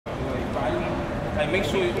Like, make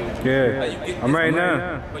sure you, yeah, like, you get I'm ready money,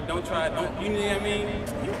 now. But don't try, you know what I mean?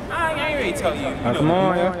 I ain't ready to tell you. Come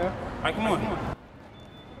on, yeah. All right, come on.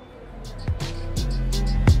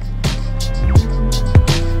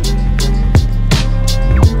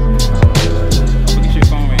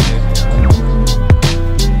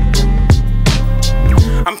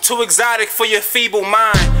 I'm too exotic for your feeble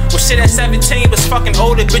mind. Well, shit at 17 was fucking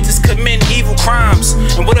older bitches committing evil crimes.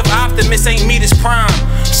 And what if Optimus ain't meet his prime?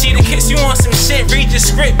 She to kiss you on some shit, read your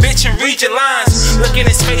script, bitch, and read your lines. Look in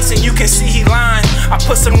his face and you can see he lying. I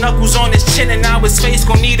put some knuckles on his chin and now his face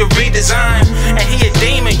gon' need a redesign. And he a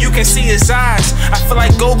demon, you can see his eyes. I feel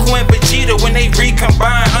like Goku and Vegeta when they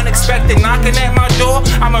recombine. Unexpected knocking at my door,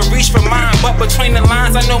 I'ma reach for mine. But between the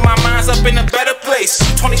lines, I know my mind's up in a better place.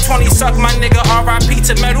 2020 suck my nigga, RIP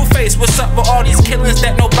to Metal Face. What's up with all these killings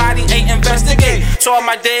that nobody ain't investigate? To all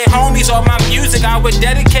my dead homies, all my music I would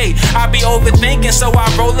dedicate. I be overthinking, so I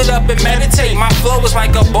roll it up and meditate. My flow is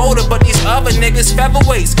like a boulder, but these other niggas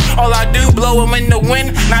featherweights. All I do, blow them in the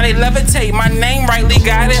wind, now they levitate. My name rightly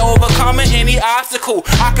got it, overcoming any obstacle.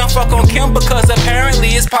 I can fuck on Kim because apparently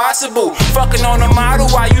it's possible. Fucking on a model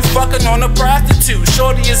while you fucking on a prostitute.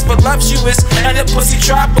 Shorty is voluptuous and the pussy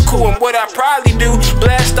tropical. And what I probably do,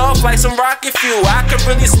 blast off like some rocket fuel. I can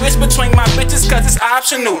really switch between my bitches cause it's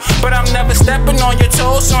optional. But I'm never stepping on your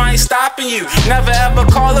toes, so I ain't stopping you. Never ever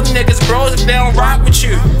call them niggas bros if they don't rock with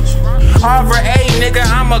you. Rvzhxd, nigga,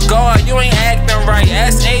 I'm a god, you ain't acting right.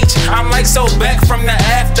 SH, I'm like so back from the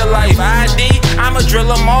afterlife. ID, I'ma drill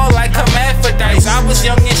them all like hermaphrodites. I was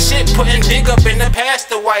young as shit, putting dig up in the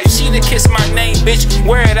pastor wife. She to kiss my name, bitch,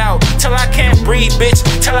 wear it out. Till I can't breathe, bitch,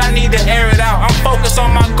 till I need to air it out. I'm focused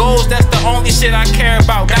on my goals, that's the only shit I care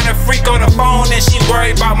about. Got a freak on the phone and she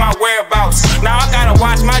worried about my whereabouts. Now I gotta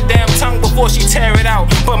watch my damn tongue before she tear it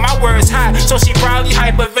out. But my word's hot, so she probably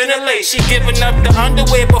hyperventilate. She giving up the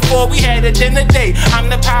underwear before we had a dinner date. I'm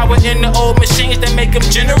the power in the old machines that make them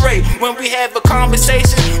generate. When we have a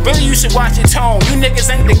conversation, really you should watch your tone. You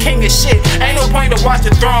niggas ain't the king of shit, ain't no point to watch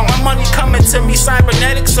the throne. My money coming to me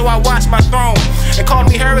cybernetic, so I watch my throne. And call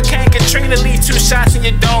me Hurricane Katrina, leave 2 shots in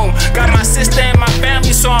your dome. Got my sister and my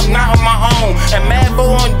family, so I'm not on my own. And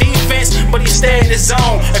Mavo on defense, but he stay in his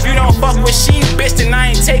zone. If you don't fuck with she, bitch, then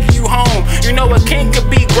I ain't taking you home. You know a king could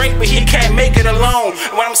be great, but he can't make it alone.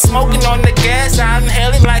 When I'm smoking on the gas, I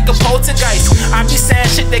inhale it like a poltergeist. I be saying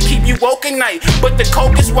shit that keep you woke at night, but the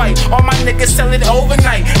coke is white. All my niggas sell it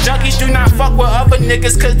overnight. Junkies do not fuck with other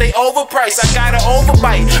niggas cause they overpriced. I got an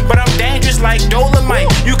overbite, but I'm dangerous like Dolomite.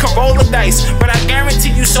 You can roll the dice, but I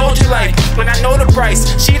guarantee you soldier life. When I know the price,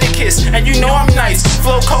 she the kiss, and you know I'm nice.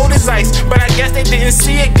 Flow cold as ice, but I guess they didn't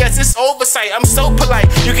see it, guess it's oversight. I'm so polite,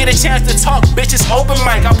 you get a chance to talk, bitch, it's open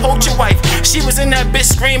mic. I poked your wife, she was in that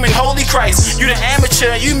bitch screaming, holy Christ. You the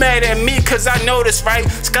amateur, you mad at me cause I know this, right?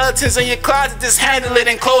 Skeletons in your closet, just handle it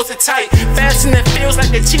and close it tight. Fashion that feels like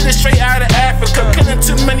a cheetah straight out of Africa. Killing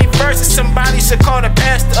too many verses, somebody should call the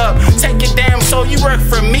pastor up. Take your damn soul, you work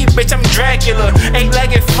for me, bitch, I'm Dracula.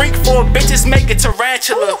 8-legged freak, 4 bitches make a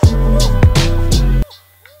tarantula.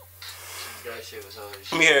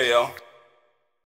 Let me hear, yo.